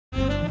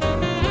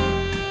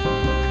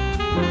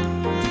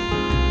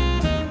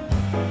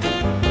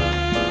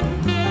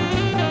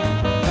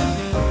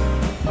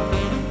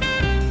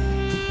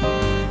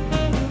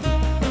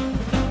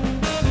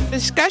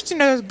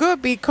discussion is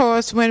good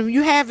because when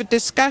you have a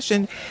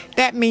discussion,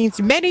 that means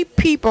many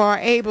people are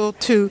able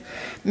to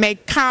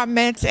make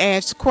comments,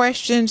 ask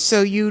questions,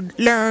 so you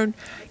learn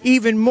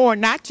even more,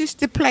 not just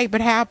the play, but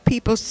how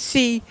people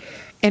see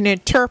and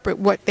interpret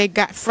what they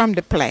got from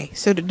the play.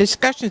 So the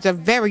discussions are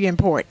very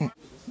important.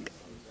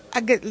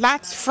 I get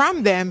lots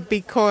from them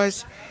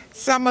because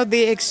some of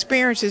the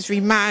experiences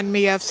remind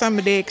me of some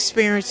of the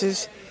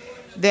experiences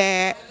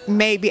that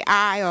maybe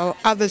I or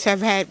others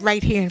have had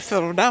right here in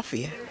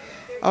Philadelphia.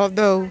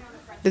 Although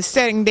the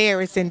setting there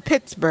is in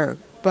Pittsburgh,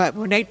 but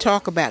when they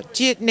talk about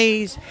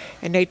jitneys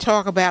and they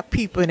talk about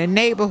people in the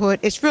neighborhood,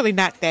 it's really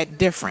not that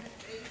different.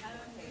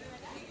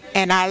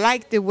 And I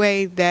like the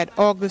way that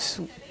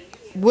August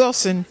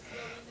Wilson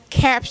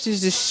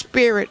captures the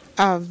spirit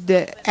of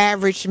the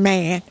average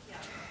man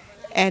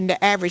and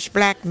the average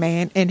black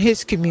man in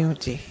his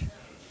community.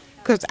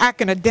 Because I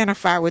can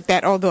identify with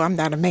that, although I'm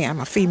not a man, I'm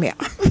a female.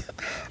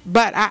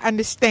 But I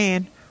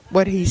understand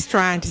what he's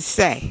trying to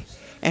say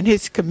and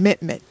his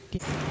commitment.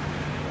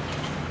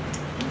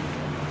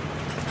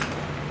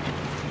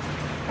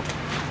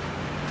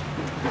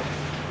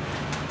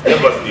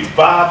 There must be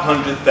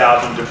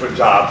 500,000 different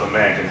jobs a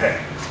man can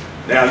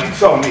have. Now, you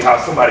told me how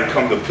somebody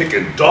come to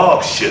picking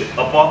dog shit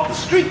up off the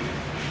street.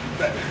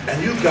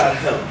 And you got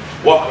him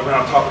walking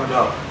around talking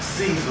about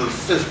Caesar's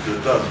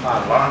sister does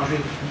my laundry.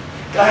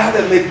 God, how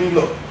that make me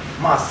look?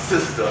 My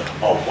sister,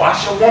 a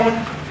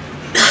washerwoman?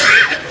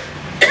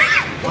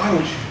 Why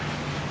don't you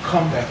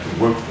come back to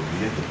work for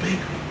me at the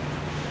bakery?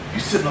 You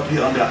sitting up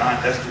here under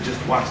Aunt Esther just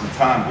watching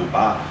time go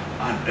by.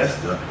 Aunt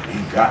Esther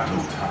ain't got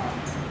no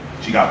time.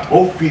 She got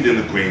both feet in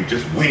the grave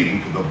just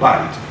waiting for the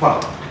body to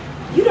follow.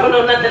 You don't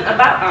know nothing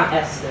about Aunt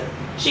Esther.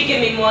 She give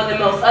me more than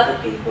most other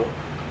people.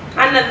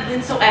 I've never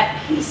been so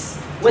at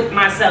peace with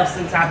myself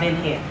since I've been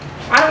here.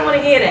 I don't want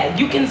to hear that.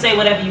 You can say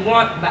whatever you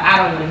want, but I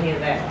don't want to hear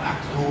that. I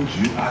told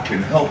you I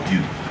can help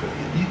you.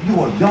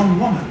 You're a young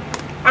woman.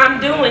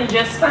 I'm doing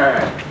just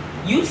fine.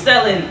 You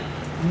selling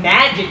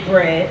magic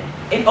bread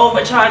and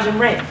overcharging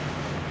rent.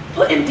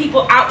 Putting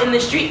people out in the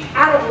street,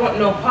 I don't want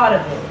no part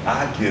of it.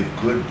 I give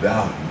good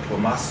value for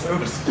my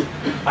services.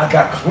 I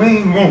got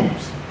clean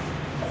rooms.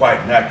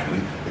 Quite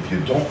naturally, if you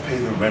don't pay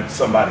the rent,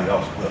 somebody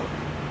else will.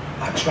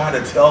 I try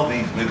to tell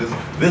these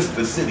niggas, this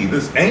the city,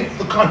 this ain't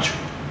the country.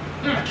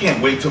 I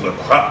can't wait till the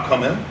crop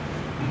come in.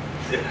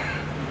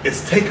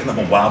 It's taking them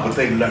a while, but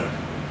they learn.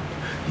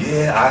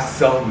 Yeah, I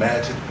sell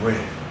magic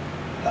bread.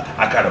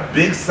 I got a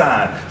big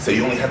sign say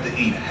you only have to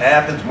eat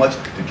half as much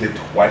to get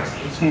twice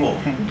as full.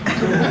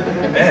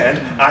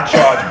 And I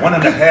charge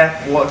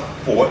 1.5 more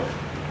for it,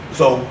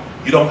 so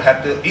you don't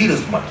have to eat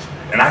as much.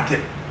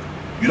 And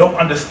you don't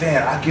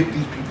understand, I give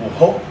these people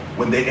hope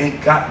when they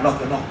ain't got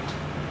nothing else.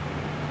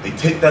 They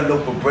take that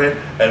loaf of bread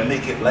and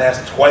make it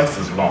last twice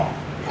as long.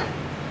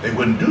 They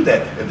wouldn't do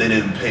that if they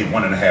didn't pay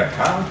 1.5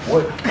 times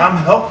for it. I'm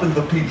helping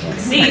the people.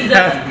 Caesar,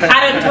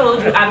 I done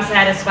told you I'm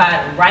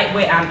satisfied right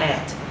where I'm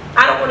at.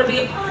 I don't want to be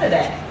a part of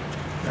that.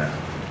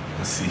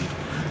 Now, see,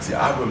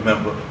 I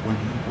remember when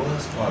you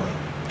was part of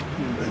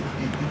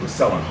it. You was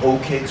selling whole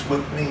cakes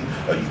with me.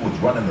 You was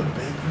running the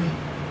bakery.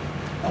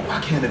 Now,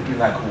 why can't it be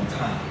like old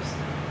times?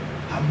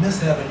 I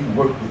miss having you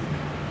work with me.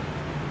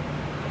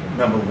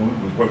 Remember when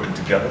we was working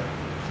together?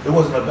 It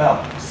wasn't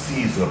about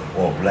Caesar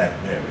or Black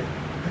Mary.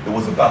 It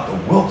was about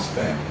the Wilkes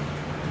family.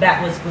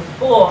 That was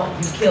before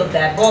you killed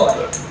that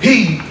boy.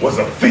 He was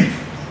a thief.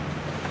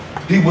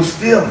 He was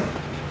stealing.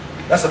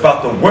 That's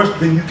about the worst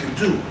thing you can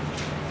do.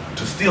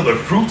 To steal the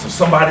fruits of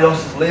somebody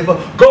else's labor,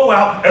 go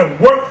out and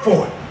work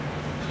for it.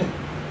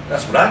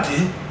 That's what I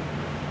did.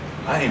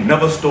 I ain't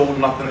never stole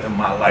nothing in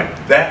my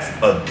life. That's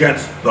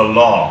against the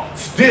law.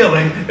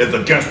 Stealing is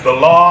against the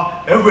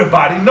law.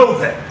 Everybody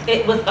knows that.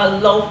 It was a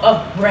loaf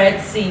of bread,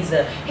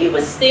 Caesar. He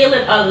was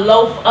stealing a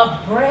loaf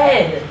of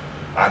bread.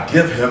 I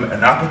give him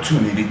an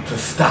opportunity to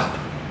stop.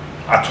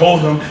 I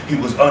told him he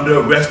was under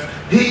arrest.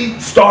 He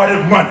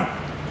started running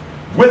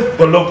with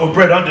the loaf of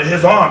bread under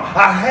his arm.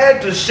 I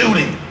had to shoot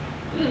him.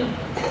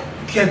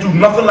 You can't do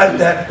nothing like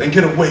that and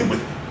get away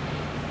with it.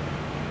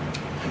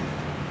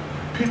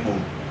 People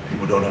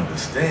don't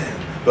understand.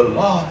 The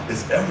law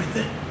is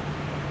everything.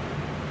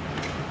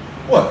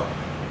 What?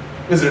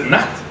 Is it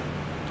not?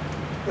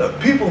 Look,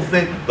 people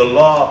think the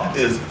law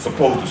is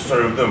supposed to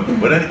serve them,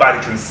 but anybody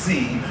can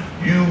see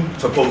you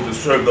supposed to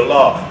serve the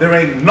law. There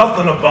ain't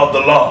nothing about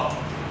the law.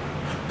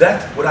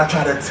 That's what I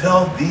try to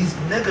tell these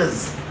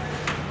niggas.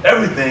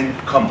 Everything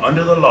come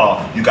under the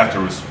law. You got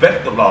to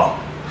respect the law.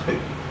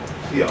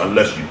 Yeah,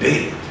 unless you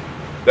dead.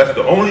 That's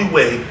the only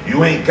way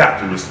you ain't got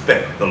to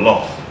respect the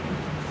law.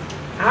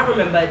 I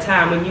remember a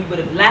time when you would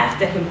have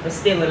laughed at him for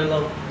stealing a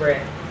loaf of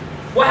bread.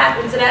 What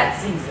happened to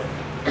that, Caesar?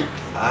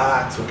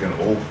 I took an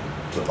oath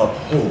to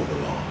uphold the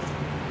law.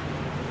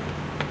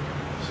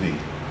 See,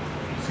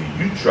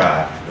 you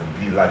tried to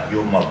be like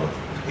your mother.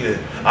 Yeah,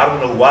 I don't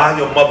know why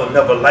your mother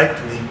never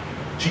liked me.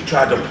 She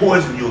tried to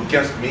poison you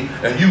against me,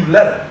 and you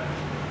let her.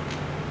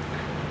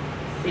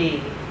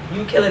 See,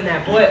 you killing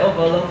that boy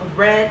over a loaf of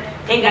bread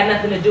ain't got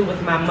nothing to do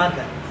with my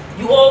mother.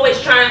 You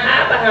always try and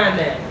hide behind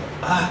that.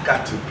 I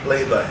got to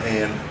play the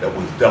hand that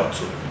was dealt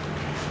to me.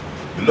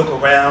 You look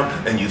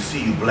around and you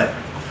see you black.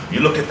 You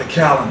look at the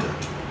calendar.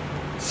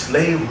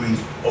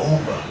 Slavery's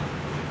over.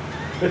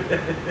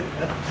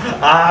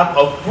 I'm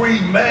a free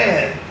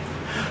man.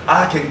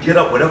 I can get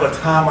up whatever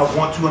time I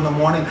want to in the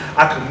morning.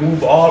 I can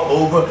move all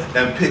over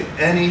and pick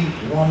any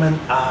woman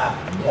I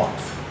want.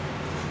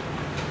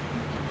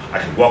 I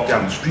can walk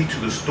down the street to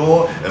the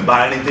store and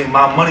buy anything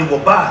my money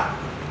will buy.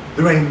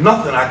 There ain't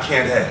nothing I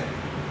can't have.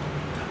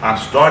 I'm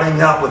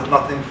starting out with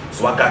nothing,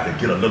 so I got to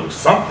get a little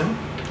something,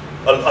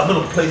 a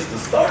little place to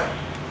start.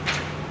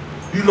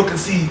 You look and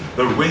see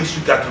the race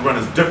you got to run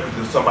is different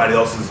than somebody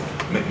else's.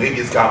 Maybe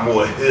it's got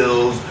more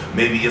hills,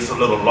 maybe it's a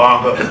little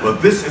longer,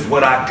 but this is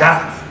what I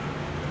got.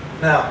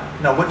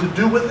 Now what to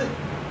do with it?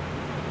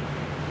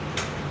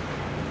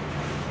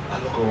 I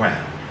look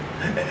around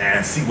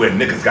and see where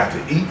niggas got to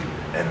eat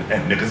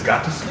and niggas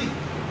got to sleep.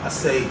 I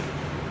say,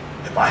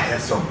 if I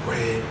had some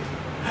bread,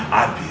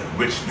 I'd be a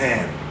rich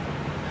man.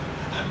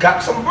 I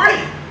got some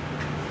bread.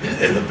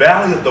 In the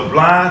valley of the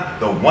blind,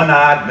 the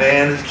one-eyed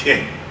man is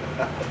king.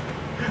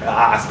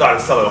 I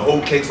started selling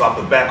whole cakes off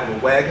the back of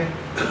a wagon.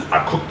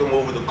 I cooked them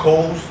over the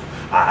coals.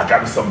 I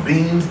got me some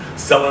beans,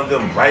 selling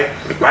them right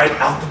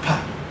out the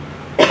pot.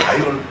 I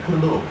even put a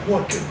little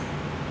pork in.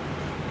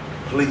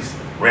 Police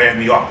ran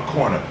me off the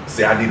corner,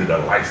 say I needed a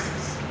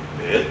license.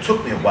 It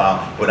took me a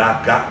while, but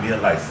I got me a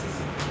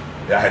license.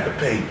 I had to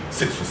pay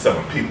 6 or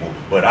 7 people,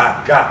 but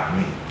I got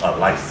me a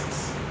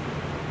license.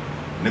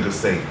 Niggas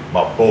say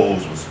my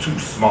bowls was too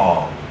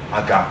small.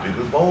 I got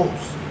bigger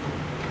bowls.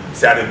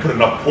 Say I didn't put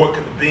enough pork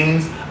in the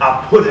beans.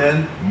 I put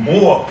in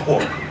more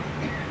pork.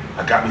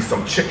 I got me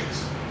some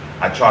chickens.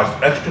 I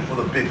charged extra for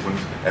the big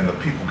ones, and the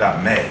people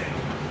got mad.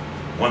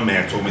 One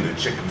man told me the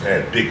chickens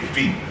had big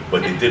feet,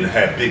 but they didn't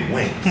have big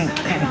wings.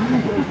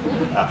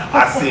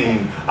 I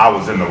seen I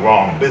was in the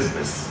wrong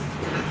business.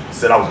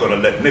 Said I was gonna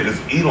let niggas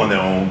eat on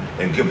their own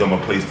and give them a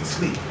place to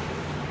sleep.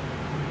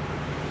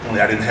 Only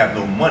I didn't have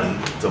no money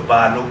to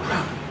buy no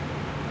property.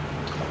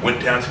 I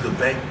went down to the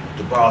bank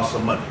to borrow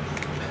some money.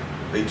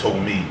 They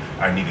told me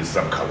I needed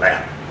some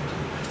collateral.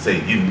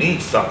 Say, you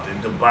need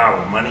something to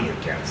borrow money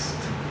against.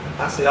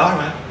 I say, all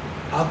right,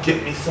 I'll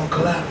get me some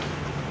collateral.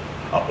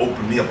 I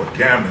opened me up a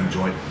gambling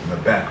joint in the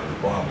back of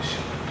the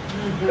barbershop.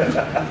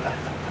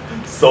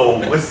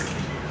 Sold whiskey.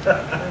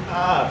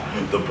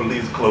 The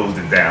police closed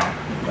it down.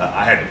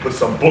 I had to put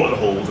some bullet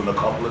holes in a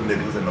couple of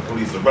niggas and the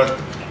police arrested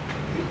me.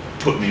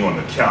 Put me on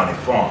the county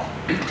farm.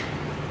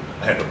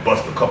 I had to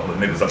bust a couple of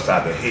niggas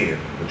upside the head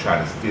to try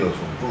to steal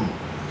some food.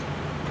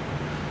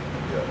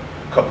 Yeah,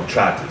 a couple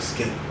tried to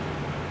escape.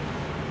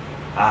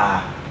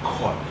 I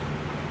caught them.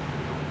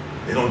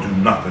 They don't do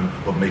nothing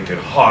but make it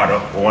harder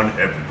on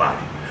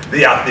everybody.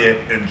 They out there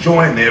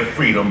enjoying their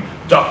freedom,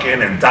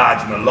 ducking and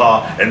dodging the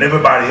law, and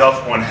everybody else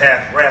on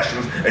half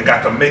rations and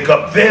got to make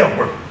up their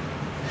work.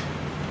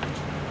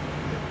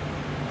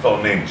 A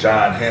fellow named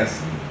John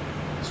Hanson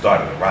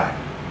started a riot.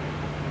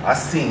 I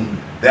seen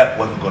that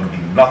wasn't going to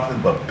be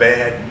nothing but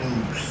bad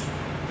news.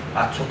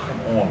 I took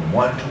him on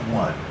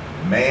one-to-one,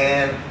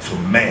 man to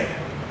man.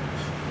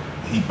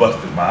 He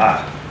busted my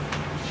eye.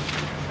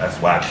 That's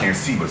why I can't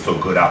see but so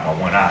good out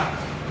my one eye.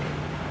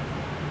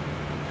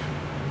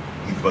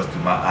 He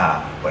busted my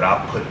eye, but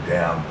I put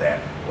down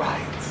that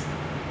riot.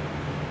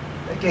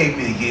 They gave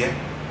me a year.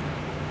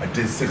 I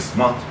did 6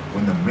 months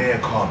when the mayor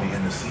called me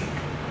in to see.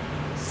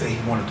 Say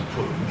he wanted to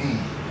put me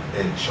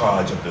in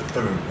charge of the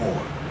 3rd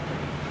ward.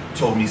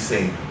 Told me,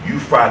 say, you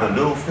fry the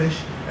little fish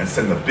and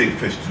send the big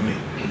fish to me.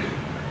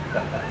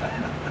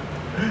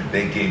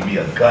 They gave me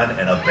a gun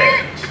and a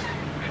badge.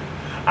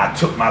 I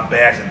took my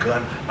badge and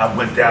gun, I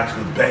went down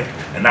to the bank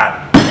and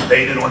I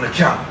laid it on the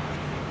counter.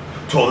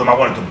 Told them I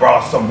wanted to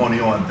borrow some money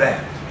on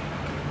that.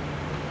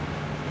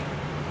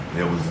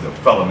 There was a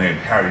fellow named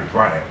Harry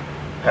Bryant,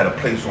 had a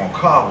place on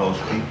Caldwell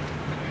Street.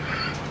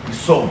 He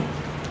sold me.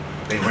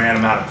 They ran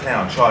him out of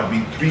town, charged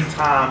me 3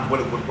 times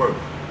what it was worth.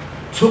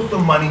 Took the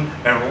money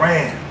and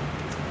ran.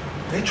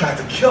 They tried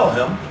to kill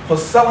him for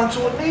selling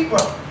to a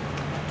Negro.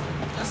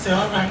 I said,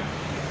 all right,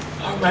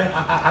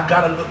 I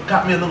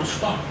got me a little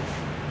start.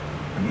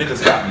 The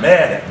niggas got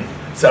mad at me.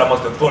 Said I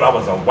must have thought I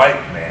was a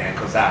white man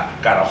because I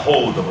got a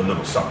hold of a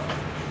little something.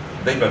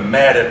 They've been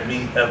mad at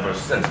me ever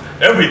since.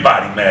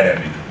 Everybody mad at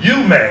me.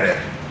 You mad at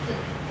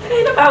me. It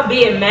ain't about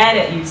being mad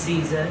at you,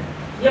 Caesar.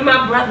 You're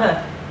my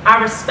brother.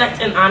 I respect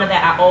and honor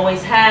that I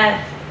always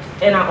have,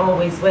 and I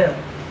always will.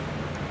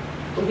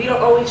 But we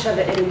don't owe each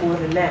other any more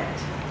than that.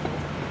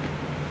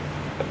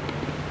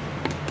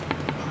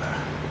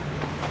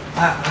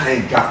 I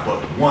ain't got but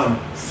one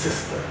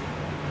sister.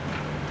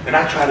 And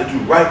I try to do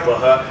right for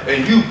her,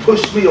 and you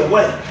push me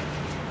away.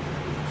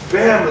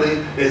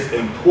 Family is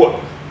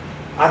important.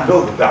 I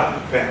know the value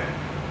of family.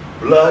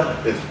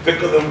 Blood is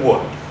thicker than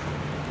water.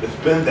 It's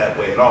been that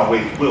way and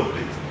always will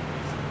be.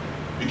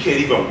 You can't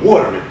even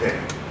water it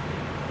down.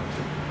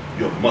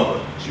 Your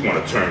mother, she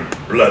want to turn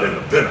blood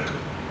into vinegar.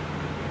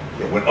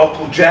 And when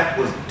Uncle Jack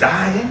was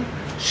dying,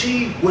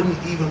 she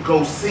wouldn't even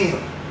go see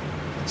him.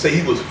 Say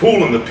he was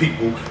fooling the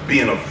people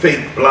being a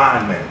fake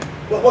blind man.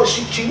 Well,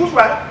 she was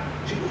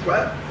right. She was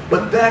right.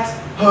 But that's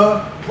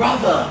her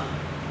brother.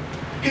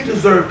 He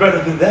deserved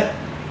better than that.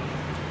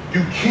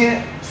 You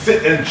can't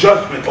sit in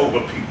judgment over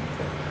people.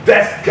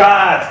 That's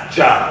God's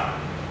job.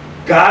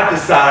 God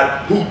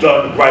decides who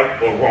done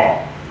right or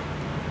wrong.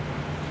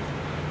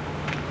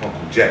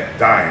 Uncle Jack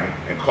dying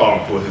and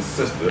calling for his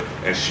sister,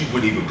 and she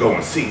wouldn't even go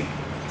and see him.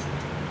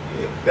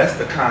 Yeah, that's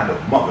the kind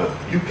of mother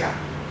you got.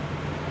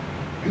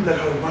 You let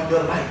her run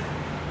your life.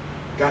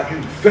 Got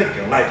you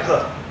thinking like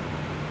her.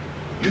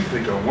 You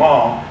thinking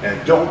wrong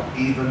and don't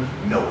even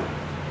know it.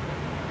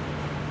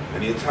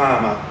 Many a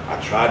time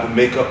I tried to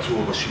make up to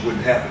her, but she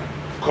wouldn't have it.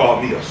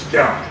 Called me a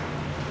scoundrel.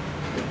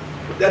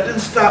 But that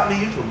didn't stop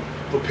me from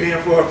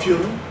paying for her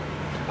funeral.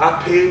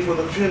 I paid for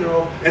the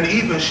funeral and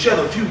even shed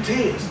a few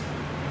tears.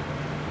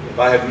 If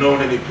I had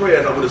known any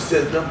prayers, I would have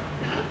said them.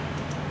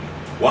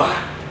 Why?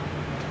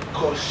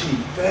 Because she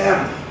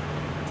family.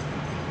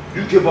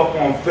 You give up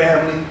on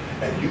family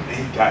and you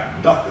ain't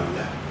got nothing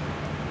left.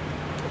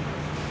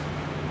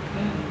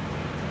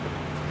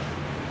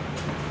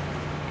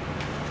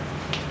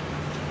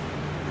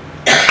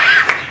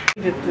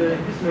 At the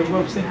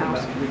Robeson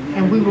House,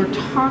 and we were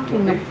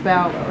talking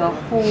about the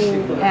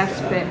whole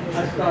aspect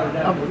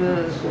of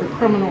the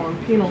criminal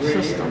and penal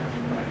system,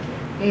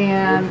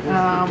 and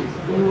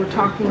we were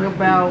talking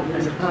about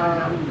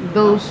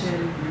those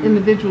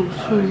individuals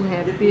who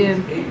had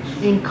been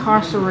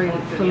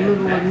incarcerated for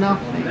little or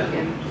nothing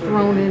and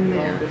thrown in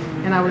there,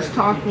 and I was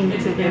talking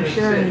to them,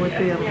 sharing with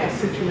them a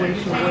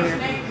situation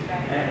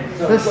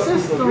where the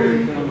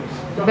system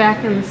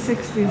back in the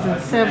 60s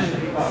and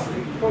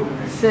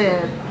 70s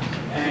said,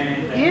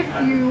 if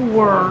you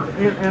were,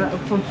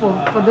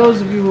 for those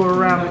of you who are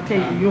around the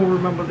table, you'll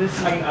remember this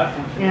name,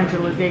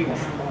 Angela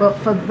Davis. But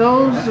for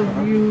those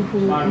of you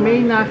who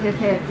may not have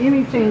had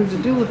anything to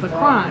do with the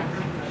crime,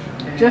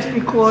 just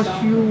because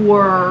you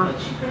were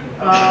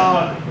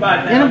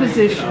in a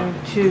position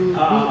to be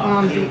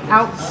on the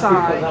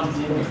outside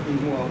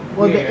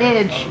or the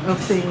edge of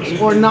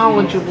things or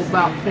knowledgeable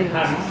about things,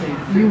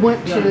 you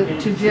went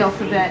to jail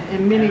for that,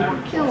 and many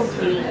were killed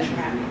for that.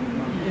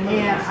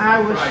 And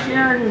I was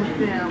sharing with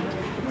them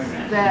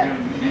that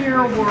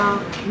here were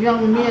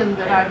young men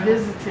that I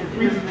visited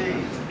in the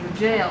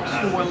jails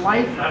who were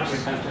lifers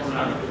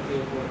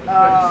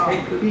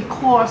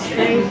because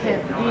they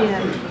had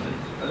been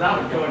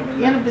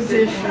in a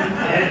position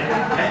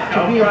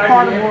to be a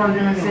part of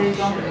organizations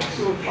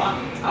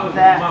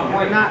that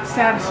were not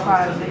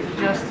satisfied with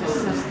the justice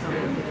system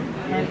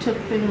and took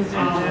things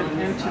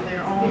into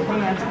their own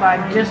hands by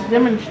just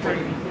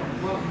demonstrating,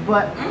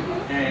 but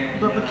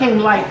became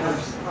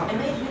lifers.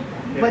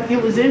 But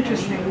it was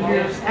interesting,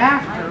 years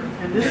after,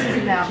 and this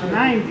is now the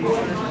 90s,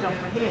 let's jump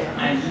ahead,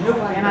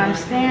 and I'm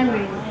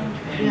standing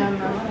in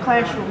the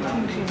classroom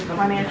teaching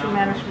financial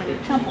management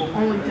at Temple,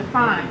 only to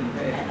find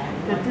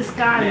that this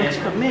guy looks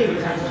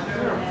familiar.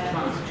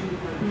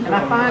 And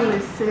I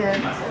finally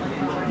said,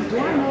 do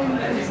I know you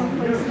from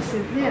someplace? He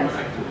said,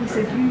 yes. He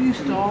said, you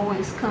used to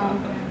always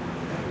come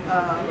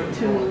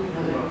to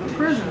the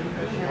prison.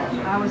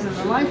 And I was in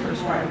the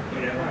lifers room.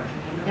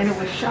 And it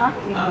was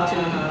shocking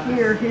to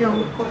hear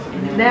him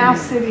now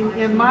sitting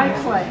in my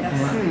class,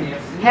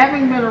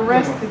 having been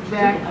arrested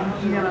back,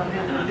 in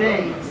the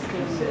day.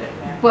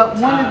 But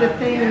one of the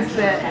things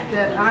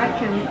that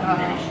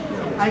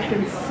I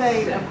can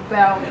say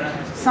about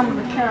some of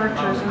the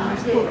characters in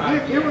this book,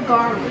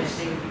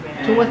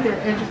 irregardless to what their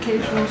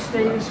educational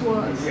status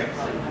was,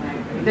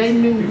 they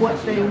knew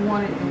what they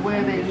wanted and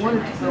where they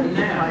wanted to go in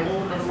life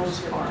for the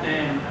most part.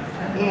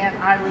 And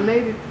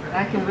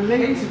I can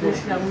relate to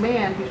this young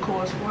man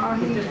because while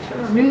he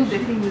knew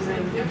that he was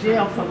in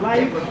jail for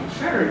life,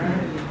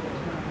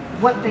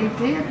 what they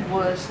did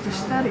was to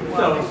study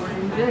while they were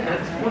in jail.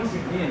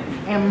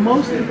 And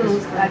most of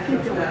those, I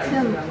think there were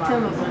 10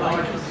 of the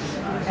lifers,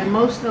 and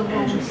most of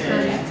them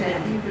studied to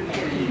either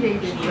get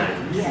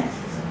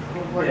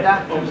PhDs or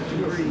doctor's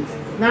degrees,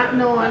 not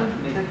knowing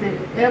that they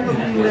would ever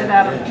be let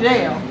out of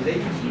jail,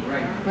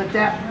 but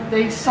that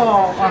they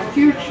saw a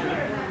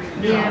future.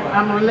 And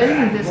I'm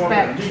relating this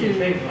back to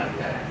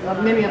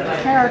many of the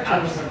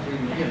characters.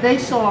 They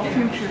saw a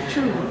future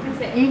too,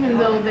 even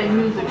though they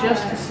knew the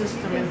justice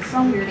system in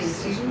some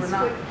cases would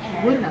not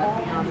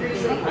be on their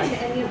side.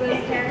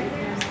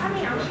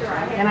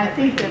 And I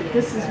think that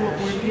this is what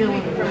we're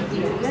dealing with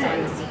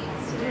today,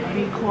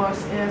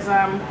 because as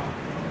I'm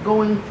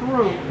going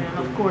through, and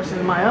of course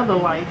in my other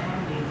life,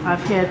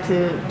 I've had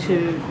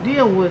to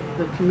deal with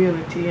the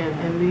community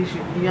and these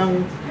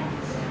young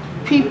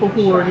people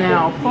who are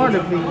now part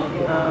of the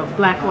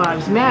Black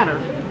Lives Matter,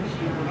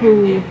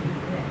 who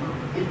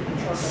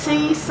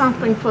see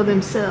something for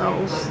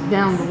themselves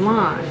down the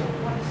line,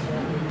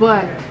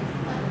 but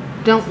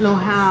don't know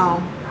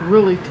how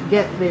really to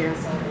get there.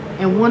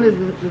 And one of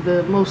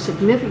the most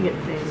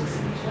significant things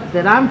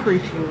that I'm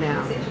preaching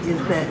now is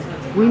that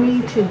we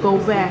need to go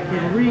back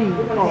and read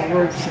Paul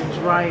Robeson's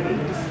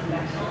writings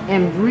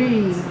and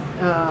read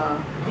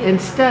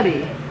and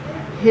study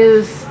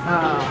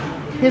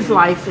his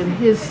life and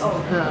his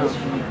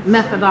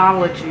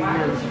methodology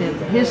and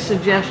his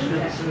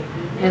suggestions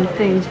and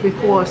things,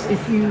 because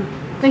if you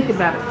think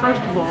about it,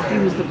 first of all, he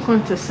was the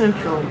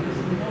quintessential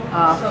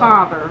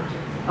father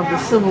of the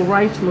civil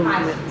rights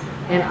movement,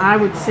 and I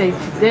would say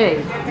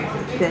today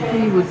that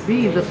he would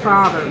be the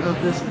father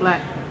of this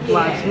Black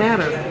Lives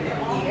Matter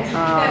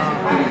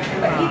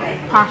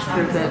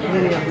posture that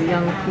many of the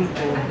young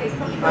people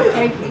are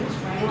taking.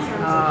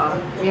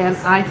 And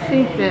I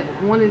think that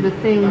one of the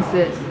things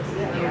that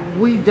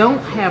we don't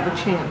have a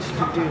chance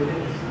to do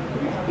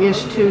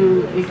is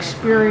to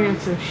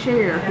experience and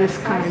share this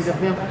kind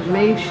of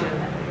information,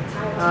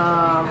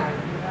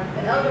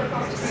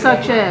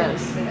 such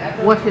as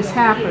what has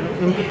happened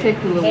in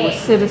particular with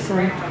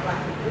Citizen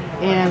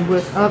and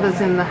with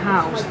others in the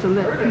House, to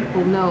let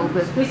people know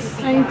that this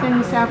same thing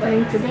is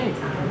happening today.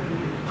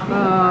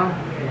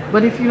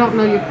 But if you don't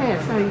know your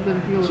past, how are you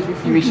going to deal with your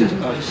future? You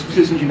mean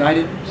Citizens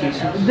United?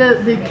 Citizens?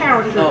 The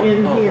character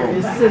in here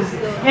is Citizen.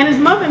 And his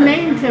mother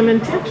named him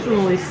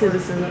intentionally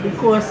Citizen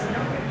because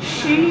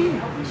she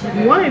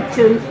wanted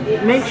to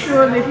make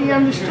sure that he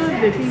understood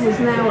that he was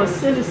now a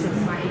citizen,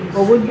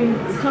 or would be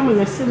becoming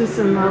a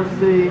citizen of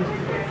the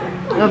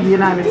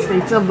United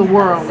States, of the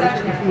world,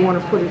 if you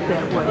want to put it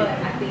that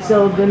way.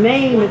 So the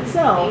name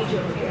itself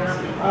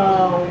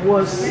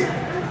was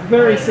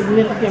very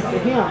significant for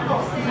him,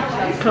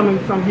 coming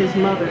from his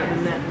mother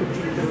in that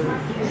particular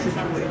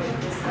situation.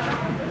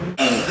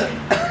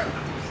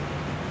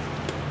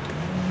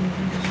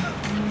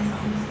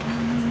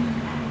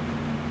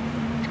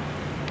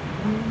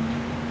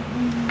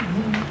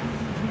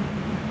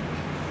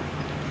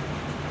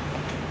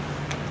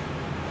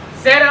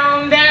 Sit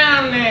on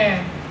down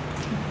there,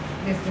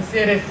 Mr.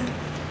 Citizen.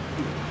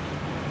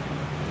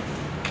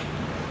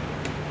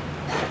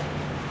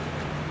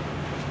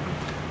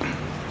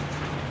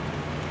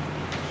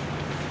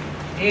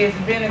 It's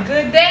been a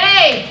good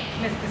day,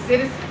 Mr.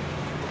 Citizen.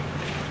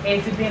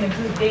 It's been a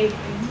good day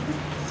for you.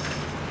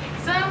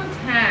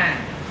 Sometimes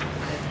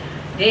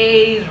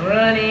days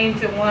run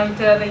into one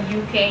another,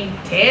 you can't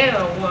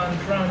tell one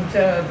from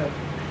the other.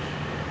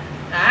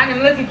 Now, I can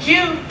look at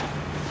you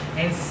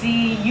and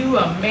see you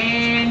a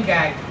man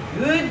got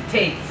good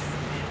taste.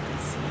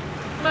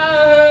 My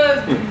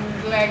husband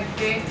was like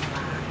that.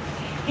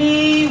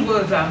 He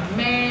was a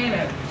man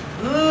of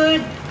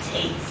good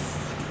taste.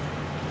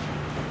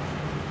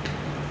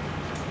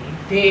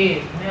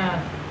 Dead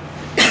now.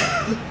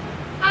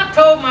 I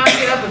told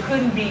myself it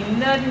couldn't be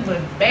nothing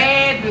but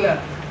bad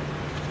luck.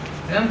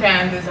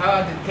 Sometimes it's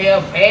hard to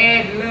tell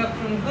bad luck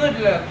from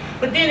good luck,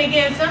 but then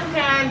again,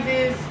 sometimes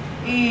it's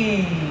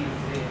easy.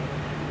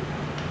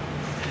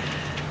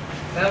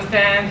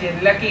 Sometimes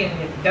you're lucky and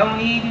you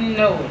don't even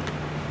know it.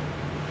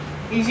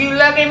 Is you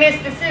lucky,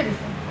 Mr. Citizen?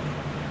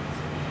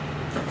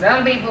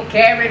 Some people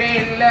carry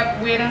their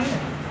luck with them.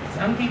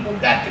 Some people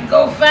got to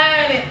go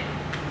find it.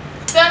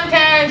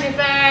 Sometimes you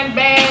find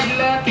bad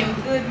luck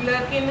and good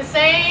luck in the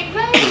same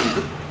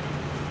place.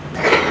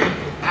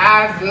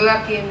 I was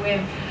lucky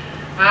when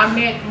I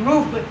met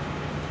Rupert,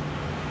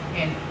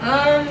 and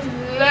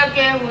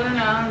unlucky when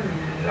I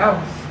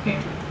lost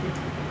him.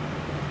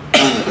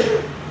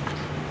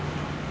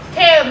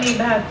 Tell me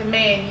about the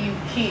man you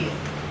killed.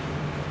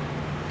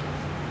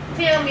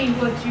 Tell me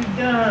what you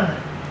done,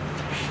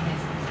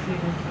 Mr.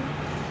 Citizen.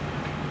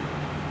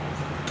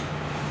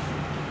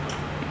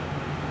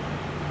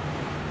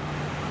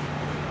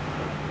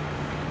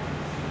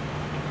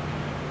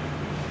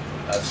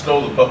 I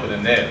stole a bucket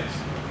of nails.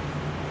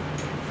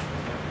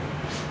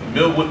 The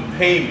mill wouldn't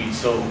pay me,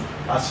 so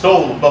I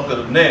stole a bucket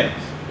of nails.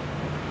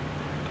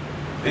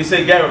 They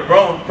say Garrett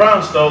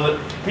Brown stole it.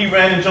 He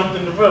ran and jumped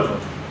in the river.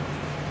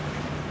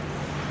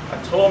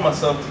 I told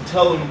myself to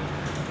tell him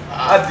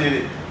I did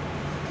it,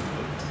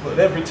 but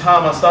every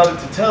time I started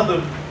to tell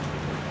them,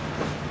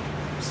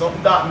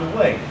 something got in the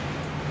way.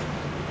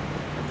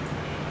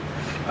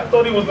 I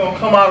thought he was gonna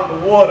come out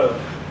of the water,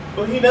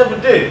 but he never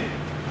did.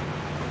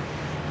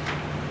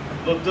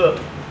 Looked up.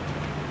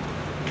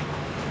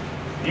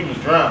 He was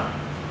drowned.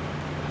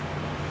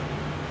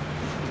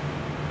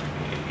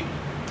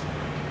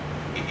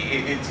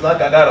 It's like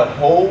I got a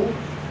hole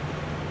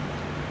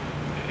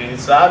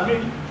inside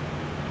me.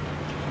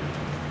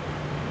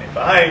 If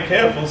I ain't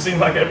careful, it seems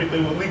like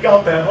everything will leak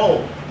out that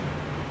hole.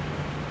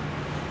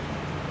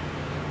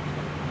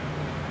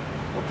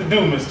 What to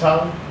do, Miss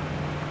Tyler?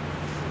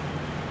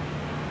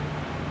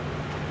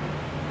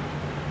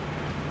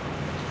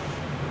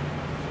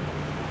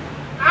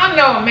 I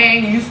know a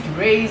man who used to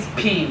raise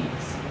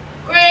pigs.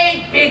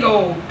 Great big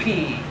old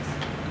pigs.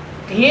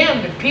 To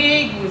him, the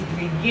pig was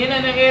the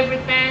beginning of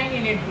everything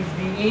and it was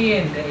the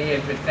end of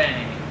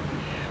everything.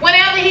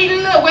 Whenever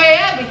he looked,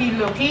 wherever he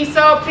looked, he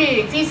saw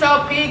pigs. He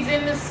saw pigs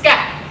in the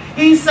sky.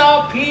 He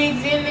saw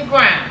pigs in the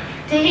ground.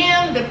 To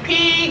him, the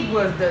pig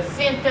was the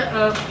center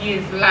of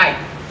his life.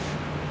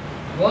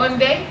 One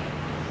day,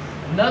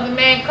 another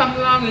man come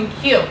along and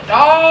killed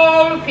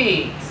all the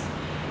pigs.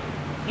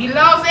 He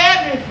lost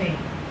everything.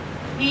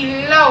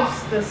 He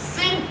lost the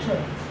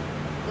center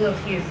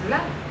of his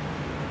life.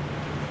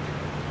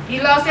 He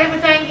lost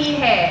everything he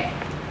had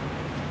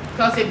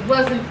because it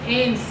wasn't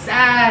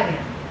inside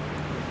him.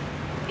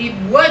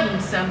 It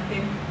wasn't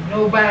something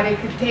nobody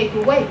could take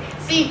away.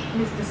 See,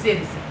 Mr.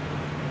 Citizen,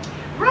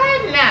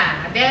 right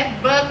now,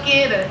 that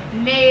bucket of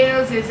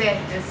nails is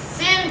at the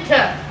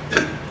center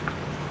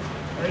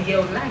of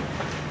your life.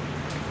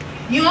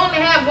 You only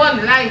have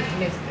one life,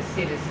 Mr.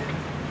 Citizen.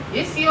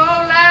 It's your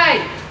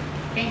life.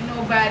 Ain't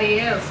nobody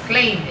else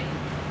claim it.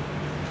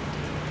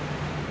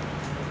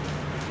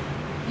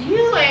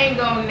 You ain't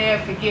gonna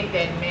never forget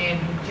that man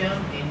who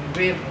jumped in the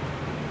river.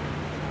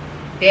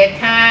 There are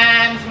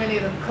times when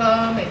it'll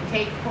come and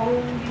take hold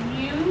of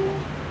you,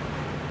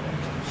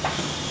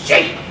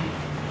 shake you.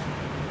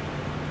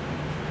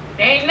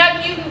 There ain't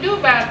nothing you can do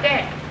about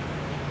that.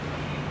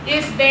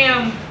 It's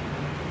them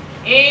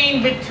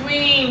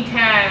in-between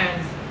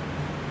times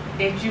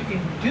that you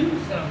can do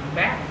something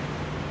about it.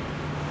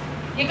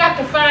 You got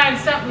to find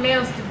something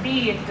else to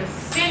be at the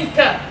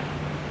center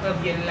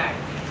of your life.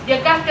 You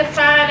got to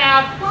find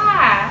out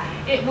why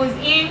it was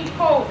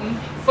important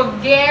for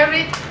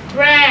Garrett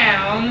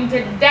Brown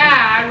to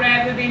die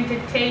rather than to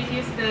take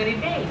his 30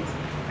 days.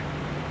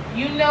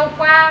 You know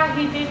why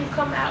he didn't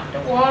come out the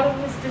water,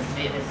 Mr.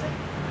 Citizen?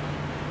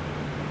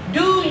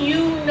 Do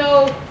you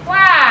know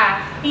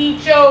why he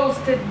chose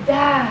to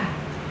die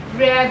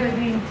rather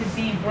than to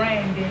be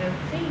branded a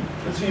thief?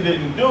 Because he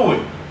didn't do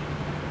it.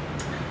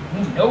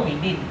 We know he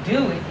didn't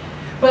do it.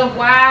 But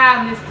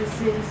why, Mr.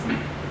 Citizen?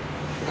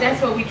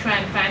 That's what we're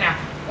trying to find out.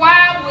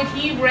 Why would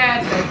he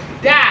rather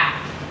die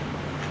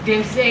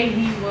than say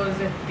he was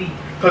a thief?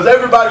 Because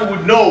everybody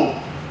would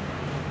know.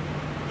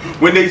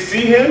 When they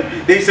see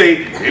him, they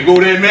say, there go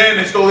that man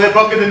that stole that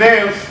bucket of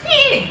nails.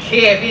 He didn't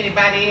care if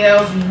anybody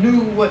else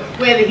knew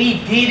whether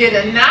he did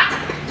it or not.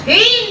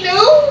 He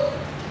knew.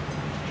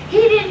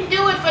 He didn't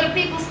do it for the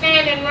people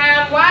standing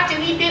around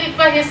watching. He did it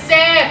for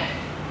himself.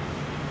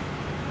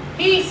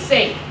 He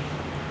said,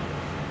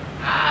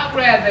 I'd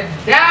rather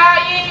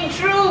die in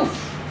truth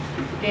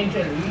than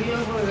to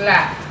live a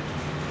lie.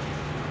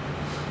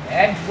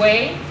 That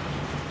way,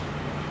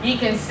 he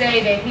can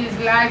say that his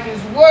life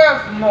is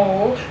worth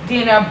more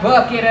than a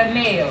bucket of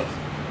nails.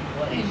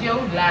 What is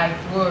your life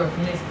worth,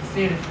 Mr.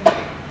 Citizen?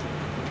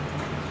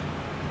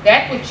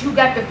 That's what you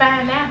got to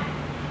find out.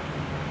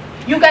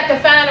 You got to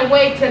find a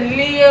way to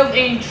live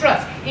in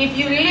trust. If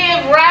you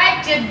live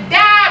right, you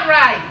die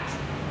right.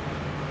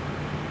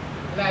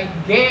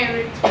 Like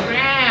Garrett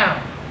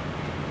Brown.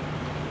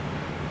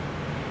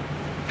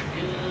 Do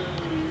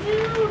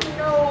you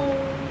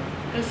know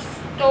the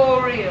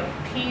story of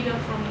Peter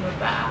from the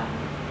Bible?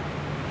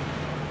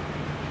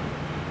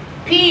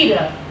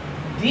 Peter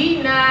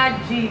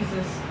denied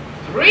Jesus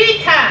 3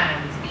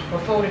 times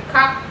before the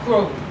cock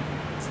crowed.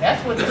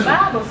 That's what the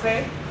Bible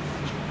says.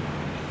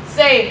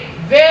 Say,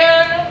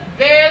 verily,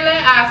 verily,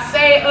 I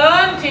say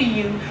unto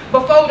you,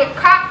 before the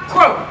cock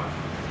crow,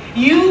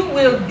 you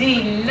will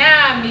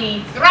deny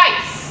me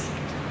thrice.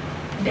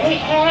 They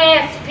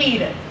asked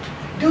Peter,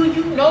 do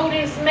you know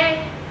this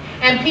man?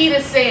 And Peter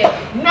said,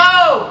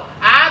 no,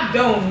 I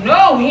don't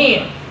know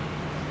him.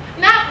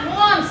 Not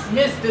once,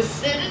 Mr.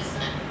 Citizen.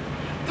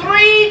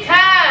 3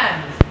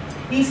 times.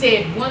 He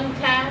said 1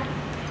 time.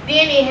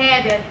 Then he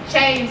had a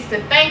chance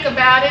to think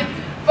about it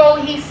before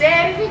he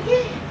said it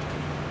again.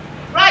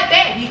 Right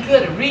there, he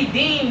could have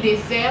redeemed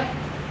himself.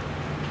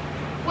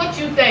 What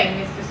you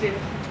think, Mr.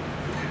 Citizen?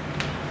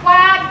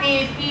 Why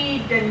did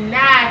he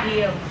deny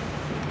him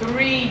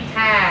 3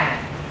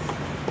 times?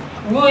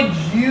 Would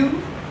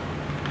you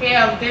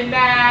have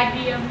denied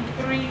him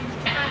 3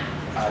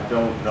 times? I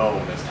don't know,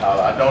 Miss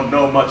Tyler. I don't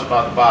know much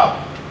about the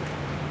Bible.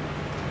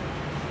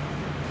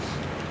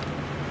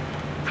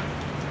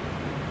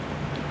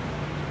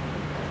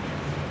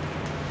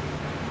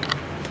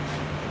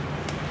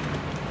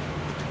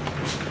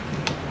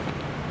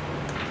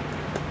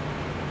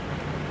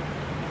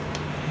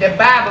 The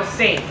Bible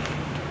says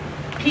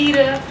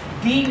Peter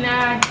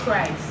denied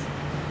Christ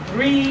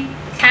 3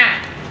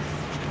 times.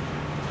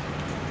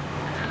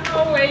 I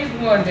always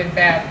wondered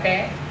about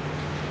that.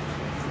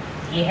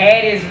 He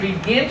had his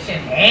redemption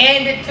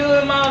handed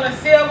to him on a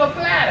silver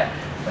platter,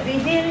 but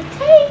he didn't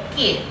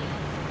take it.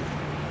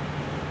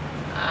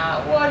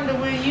 I wonder,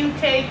 will you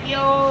take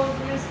yours,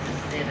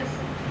 Mr.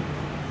 Citizen?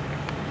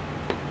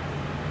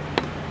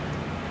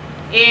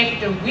 If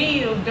the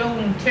wheel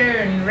don't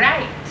turn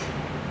right,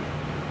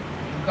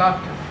 you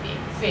got to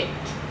fix it.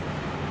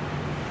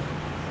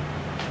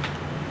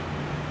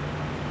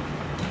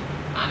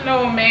 I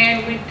know a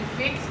man went to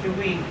fix the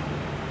wheel.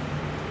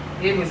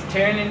 It was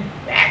turning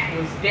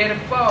backwards instead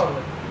of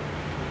forward.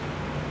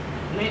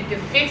 Went to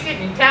fix it,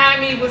 and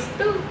time he was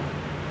through,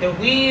 the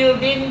wheel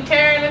didn't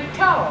turn at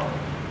all.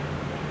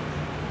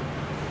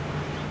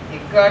 You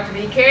got to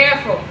be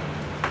careful.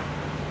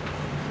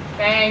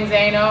 Things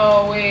ain't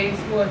always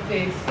what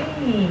they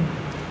seem.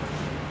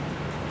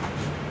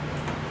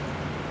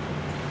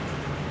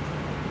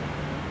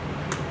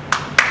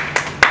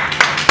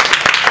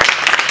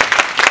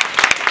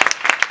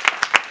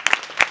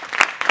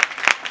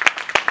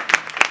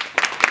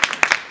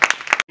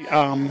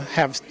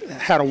 have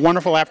had a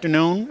wonderful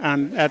afternoon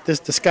at this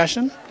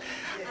discussion.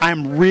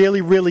 I'm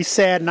really, really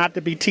sad not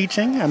to be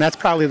teaching, and that's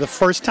probably the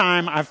first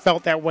time I've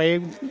felt that way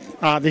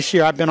this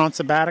year I've been on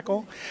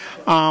sabbatical.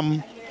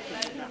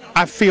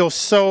 I feel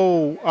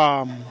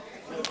so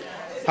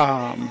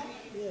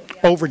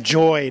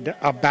overjoyed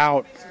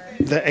about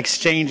the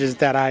exchanges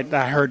that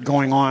I heard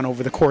going on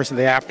over the course of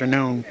the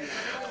afternoon.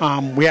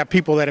 We have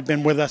people that have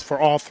been with us for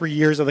all 3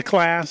 years of the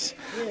class.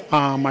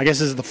 I guess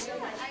this is the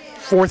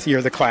fourth year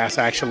of the class,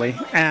 actually.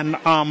 And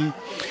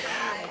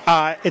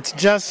it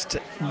just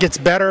gets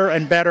better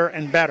and better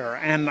and better.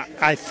 And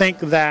I think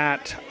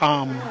that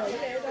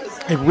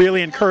it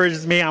really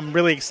encourages me. I'm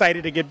really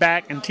excited to get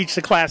back and teach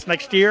the class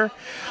next year.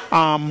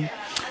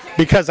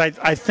 Because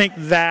I think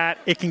that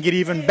it can get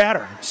even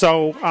better.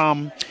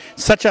 So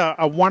such a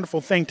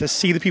wonderful thing to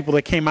see the people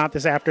that came out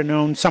this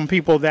afternoon, some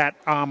people that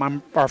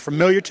are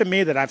familiar to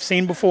me that I've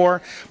seen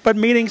before, but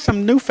meeting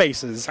some new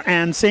faces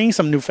and seeing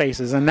some new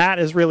faces, and that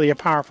is really a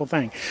powerful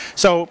thing.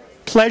 So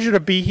pleasure to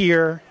be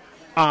here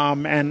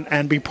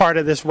and be part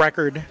of this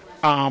record.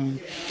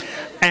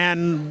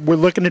 And we're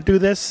looking to do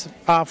this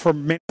for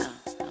many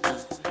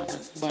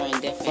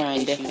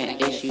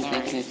different issues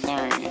and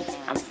concerns.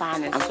 I'm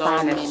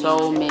finding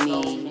so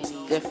many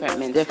different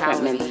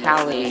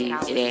mentalities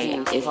that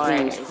it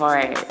seems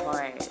hard.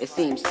 It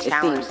seems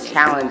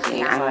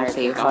challenging. I don't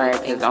say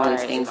hard because the only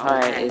thing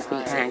hard is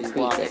the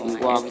concrete that we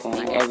walk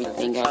on.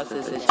 Everything else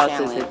is a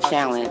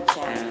challenge.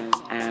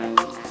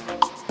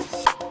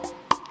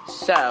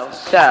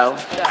 So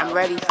I'm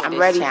ready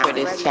for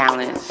this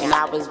challenge, and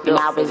I was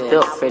built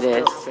for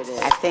this.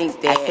 I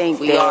think that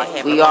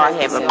we all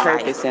have a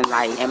purpose in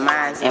life, and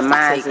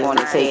mine's going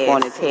to take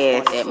on a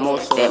task that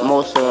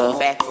most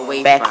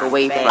back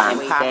away from.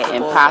 That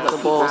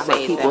impossible.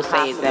 So people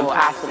say it's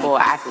impossible.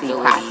 I see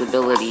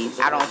possibilities.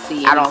 I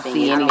don't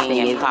see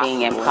anything as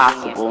being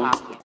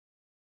impossible.